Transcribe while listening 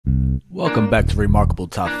Welcome back to Remarkable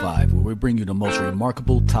Top 5, where we bring you the most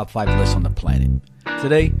remarkable top 5 lists on the planet.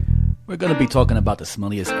 Today, we're going to be talking about the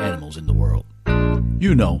smelliest animals in the world.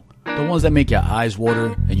 You know, the ones that make your eyes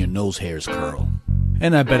water and your nose hairs curl.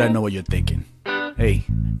 And I bet I know what you're thinking. Hey,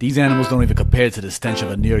 these animals don't even compare to the stench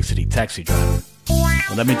of a New York City taxi driver.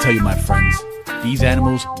 Well, let me tell you, my friends, these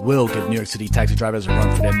animals will give New York City taxi drivers a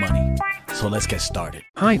run for their money. So let's get started.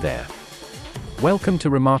 Hi there. Welcome to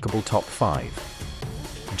Remarkable Top 5.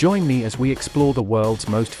 Join me as we explore the world's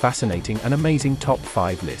most fascinating and amazing top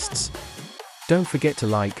 5 lists. Don't forget to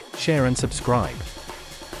like, share and subscribe.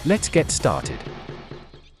 Let's get started.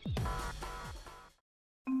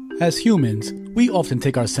 As humans, we often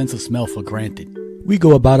take our sense of smell for granted. We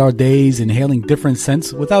go about our days inhaling different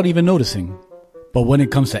scents without even noticing. But when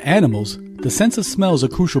it comes to animals, the sense of smell is a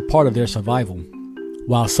crucial part of their survival.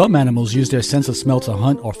 While some animals use their sense of smell to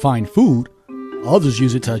hunt or find food, others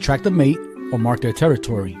use it to attract a mate or mark their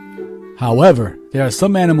territory. However, there are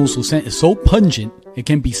some animals whose scent is so pungent it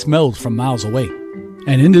can be smelled from miles away.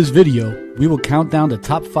 And in this video, we will count down the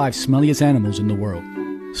top 5 smelliest animals in the world.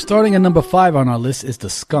 Starting at number 5 on our list is the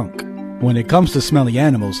skunk. When it comes to smelly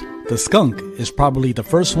animals, the skunk is probably the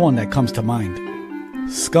first one that comes to mind.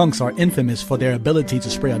 Skunks are infamous for their ability to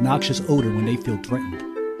spray a noxious odor when they feel threatened.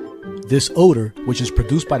 This odor, which is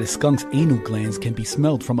produced by the skunk's anal glands, can be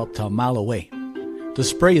smelled from up to a mile away. The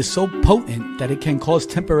spray is so potent that it can cause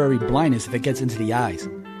temporary blindness if it gets into the eyes.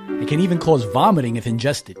 It can even cause vomiting if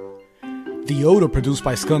ingested. The odor produced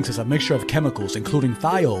by skunks is a mixture of chemicals, including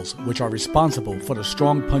thiols, which are responsible for the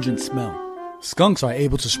strong, pungent smell. Skunks are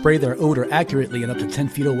able to spray their odor accurately and up to 10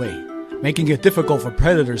 feet away, making it difficult for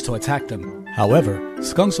predators to attack them. However,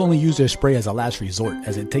 skunks only use their spray as a last resort,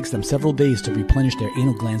 as it takes them several days to replenish their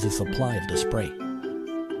anal glands' supply of the spray.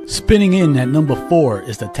 Spinning in at number 4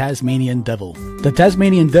 is the Tasmanian devil. The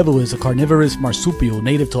Tasmanian devil is a carnivorous marsupial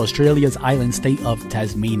native to Australia's island state of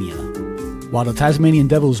Tasmania. While the Tasmanian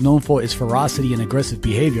devil is known for its ferocity and aggressive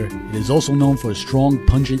behavior, it is also known for its strong,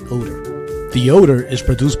 pungent odor. The odor is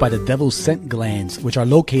produced by the devil's scent glands, which are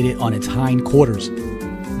located on its hind quarters.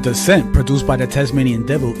 The scent produced by the Tasmanian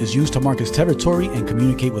devil is used to mark its territory and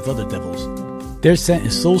communicate with other devils. Their scent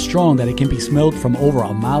is so strong that it can be smelled from over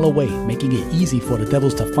a mile away, making it easy for the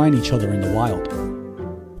devils to find each other in the wild.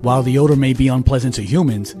 While the odor may be unpleasant to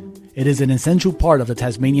humans, it is an essential part of the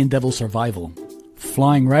Tasmanian devil's survival.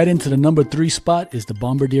 Flying right into the number 3 spot is the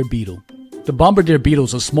bombardier beetle. The bombardier beetle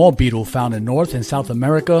is a small beetle found in North and South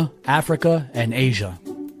America, Africa, and Asia.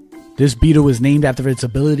 This beetle is named after its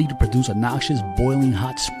ability to produce a noxious, boiling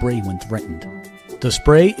hot spray when threatened. The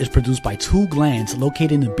spray is produced by 2 glands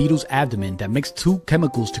located in the beetle's abdomen that mix 2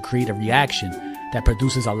 chemicals to create a reaction that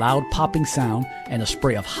produces a loud popping sound and a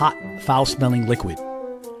spray of hot, foul-smelling liquid.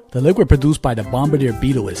 The liquid produced by the bombardier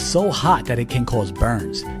beetle is so hot that it can cause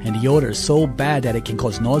burns, and the odor is so bad that it can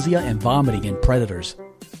cause nausea and vomiting in predators.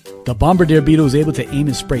 The bombardier beetle is able to aim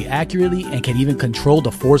its spray accurately and can even control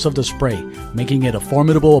the force of the spray, making it a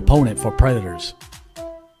formidable opponent for predators.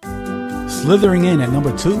 Slithering in at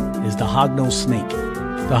number 2 is the hognose snake.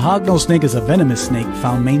 The hognose snake is a venomous snake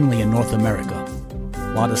found mainly in North America.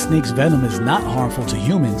 While the snake's venom is not harmful to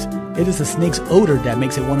humans, it is the snake's odor that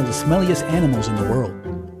makes it one of the smelliest animals in the world.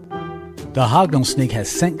 The hognose snake has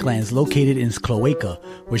scent glands located in its cloaca,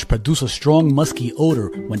 which produce a strong musky odor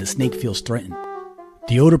when the snake feels threatened.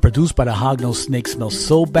 The odor produced by the hognose snake smells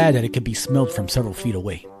so bad that it can be smelled from several feet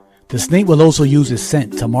away. The snake will also use its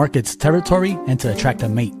scent to mark its territory and to attract a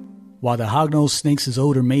mate. While the hognose snake's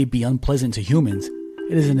odor may be unpleasant to humans,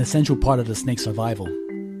 it is an essential part of the snake's survival.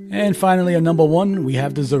 And finally, at number 1, we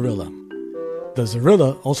have the Zorilla. The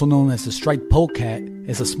Zorilla, also known as the striped polecat,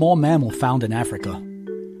 is a small mammal found in Africa.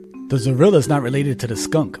 The Zorilla is not related to the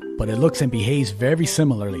skunk, but it looks and behaves very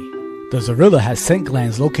similarly. The Zorilla has scent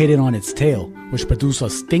glands located on its tail, which produce a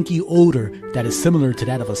stinky odor that is similar to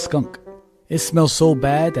that of a skunk. It smells so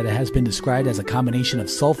bad that it has been described as a combination of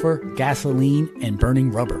sulfur, gasoline, and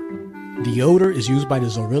burning rubber. The odor is used by the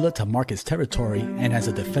Zorilla to mark its territory and as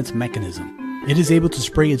a defense mechanism. It is able to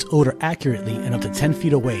spray its odor accurately and up to 10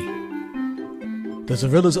 feet away. The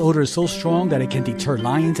Zorilla's odor is so strong that it can deter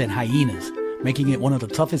lions and hyenas, making it one of the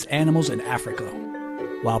toughest animals in Africa.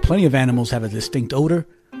 While plenty of animals have a distinct odor,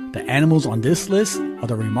 the animals on this list are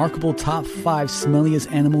the remarkable top 5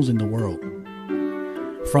 smelliest animals in the world.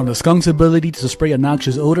 From the skunk's ability to spray a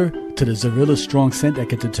noxious odor to the Zorilla's strong scent that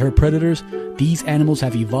can deter predators, these animals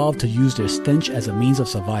have evolved to use their stench as a means of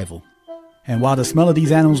survival. And while the smell of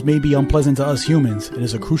these animals may be unpleasant to us humans, it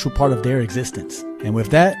is a crucial part of their existence. And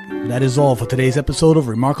with that, that is all for today's episode of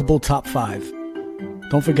Remarkable Top 5.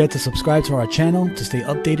 Don't forget to subscribe to our channel to stay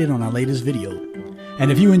updated on our latest video.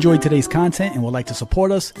 And if you enjoyed today's content and would like to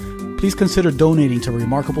support us, please consider donating to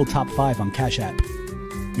Remarkable Top 5 on Cash App.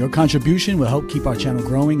 Your contribution will help keep our channel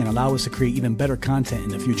growing and allow us to create even better content in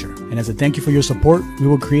the future. And as a thank you for your support, we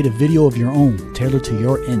will create a video of your own tailored to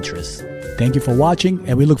your interests. Thank you for watching,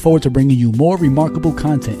 and we look forward to bringing you more remarkable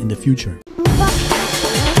content in the future.